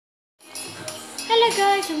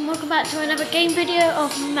Hello guys, and welcome back to another game video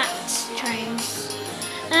of Matt's Trains.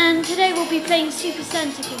 And today we'll be playing Super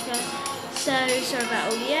Santa Kicker. So sorry about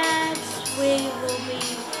all the ads, we will be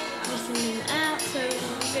missing them out, so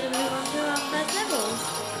we're going to move on to our first level.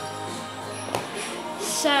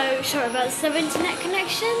 So sorry about the slow internet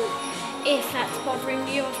connection, if that's bothering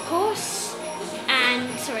you of course.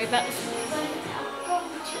 And sorry about the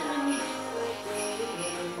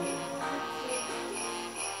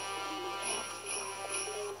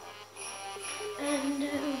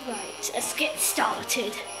right, let's get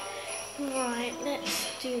started. Right, let's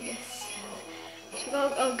do this.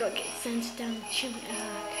 So I've got to get Santa down the chimney.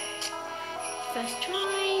 First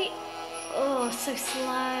try. Oh, so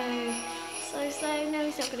slow. So slow. No,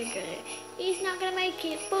 he's not going to get it. He's not going to make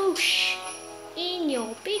it. Boosh! In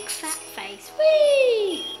your big fat face.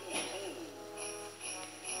 Whee!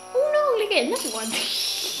 Oh no, look at another one.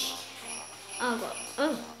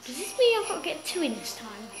 Oh, does this mean I've got to get two in this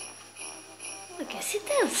time? I guess it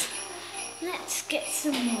does. Let's get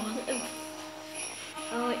some more.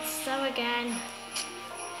 Oh, it's slow again.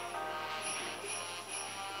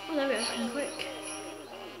 Oh, there we go, kind of quick.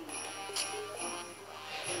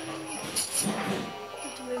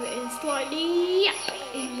 Have to move it in slightly. Yep,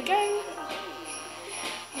 in we go.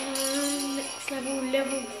 Next level,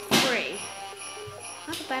 level 3. I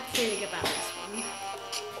have a bad feeling about this one.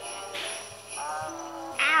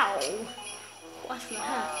 Ow! What's gonna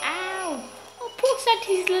hurt? Ow! Oh, poor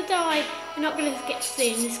Santa's gonna die. We're not gonna get to see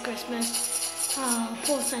him this Christmas. Oh,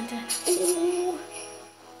 poor Santa. Ooh!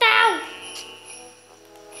 Ow!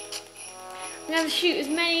 I'm gonna shoot as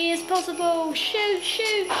many as possible. Shoot,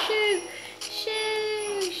 shoot, shoot,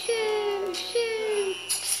 shoot, shoot, shoot.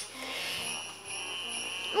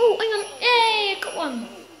 Oh, hang on. Yay, I got one.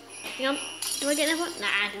 Hang on. Do I get another one? Nah,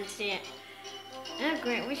 I didn't see it. Oh,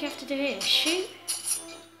 great. What do you have to do here? Shoot.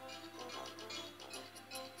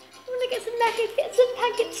 Get some nuggets, get some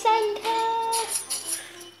packet Santa.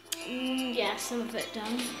 Yeah, some of it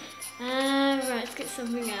done. Right, let's get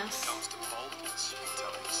something else.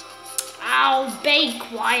 Ow, be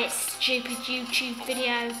quiet, stupid YouTube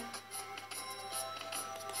video.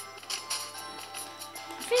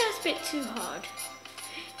 I think that's a bit too hard.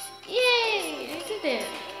 Yay, I did it.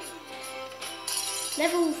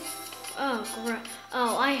 Level, oh great.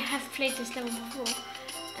 Oh, I have played this level before.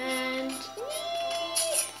 And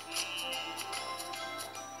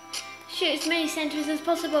shoot as many centres as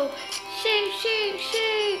possible. Shoot, shoot,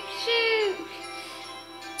 shoot, shoot.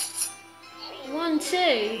 1,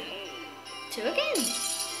 2. 2 again.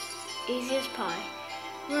 Easy as pie.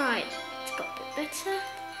 Right, it's got a bit better.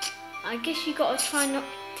 I guess you got to try not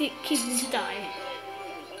to keep him to die.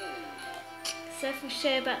 So if we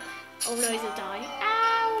share about, oh no, he's a die.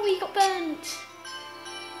 Ow, he got burnt.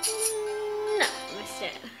 No, missed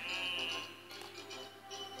it.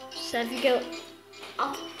 So if you go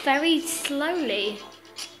up very slowly.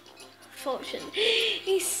 Fortunately,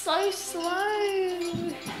 he's so slow.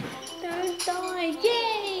 Don't die.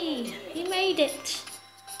 Yay! He made it.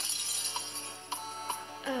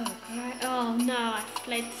 Oh, great. Oh no, I've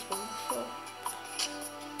played this one before.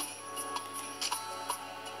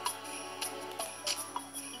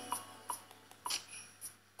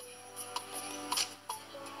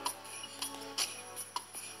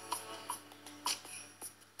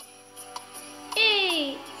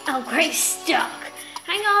 Hey! Oh, great, stuck.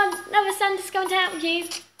 Hang on, another Santa's going to help you.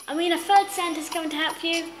 I mean, a third Santa's going to help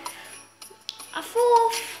you. A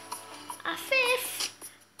fourth, a fifth,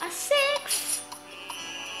 a sixth.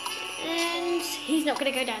 And he's not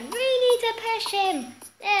going to go down. We need to push him.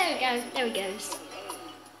 There we go, there he goes.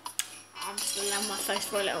 I'm still on my face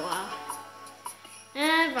for a little while.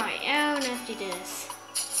 Right, how on earth do you do this?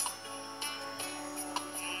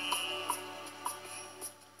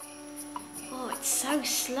 Oh, it's so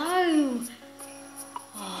slow.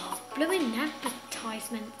 Oh, blooming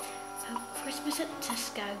advertisement. Oh, Christmas at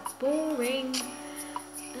Tesco. Boring.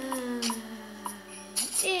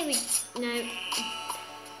 Here we no.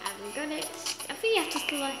 Haven't got it. I think you have to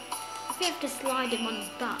slide. I think you have to slide him on his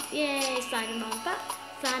butt. Yay! Slide him on butt.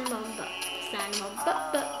 Slide him on butt. Slide him on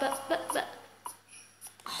butt.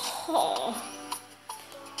 Oh.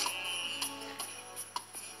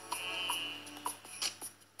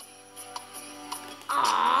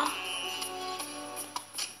 Ah.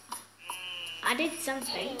 I did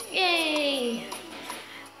something. Yay!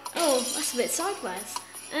 Oh, that's a bit sideways.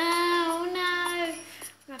 Oh no! I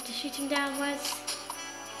have to shoot him downwards.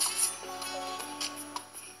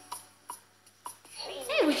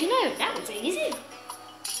 Hey, would you know? That was easy.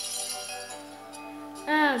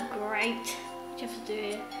 Oh, great. What do you have to do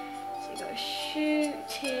here? So you got to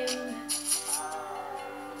shoot him.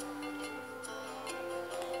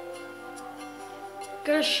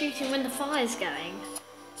 Gotta shoot him when the fire's going.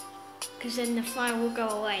 Because then the fire will go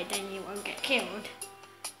away, then you won't get killed.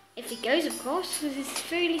 If he goes, of course, because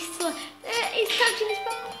it's really slow. He's touching his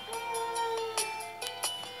ball.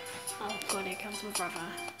 Oh god, here comes my brother.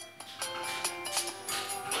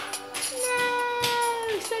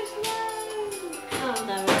 No, so slow. Oh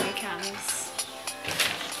no, here he comes.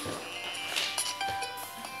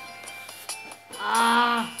 Ah.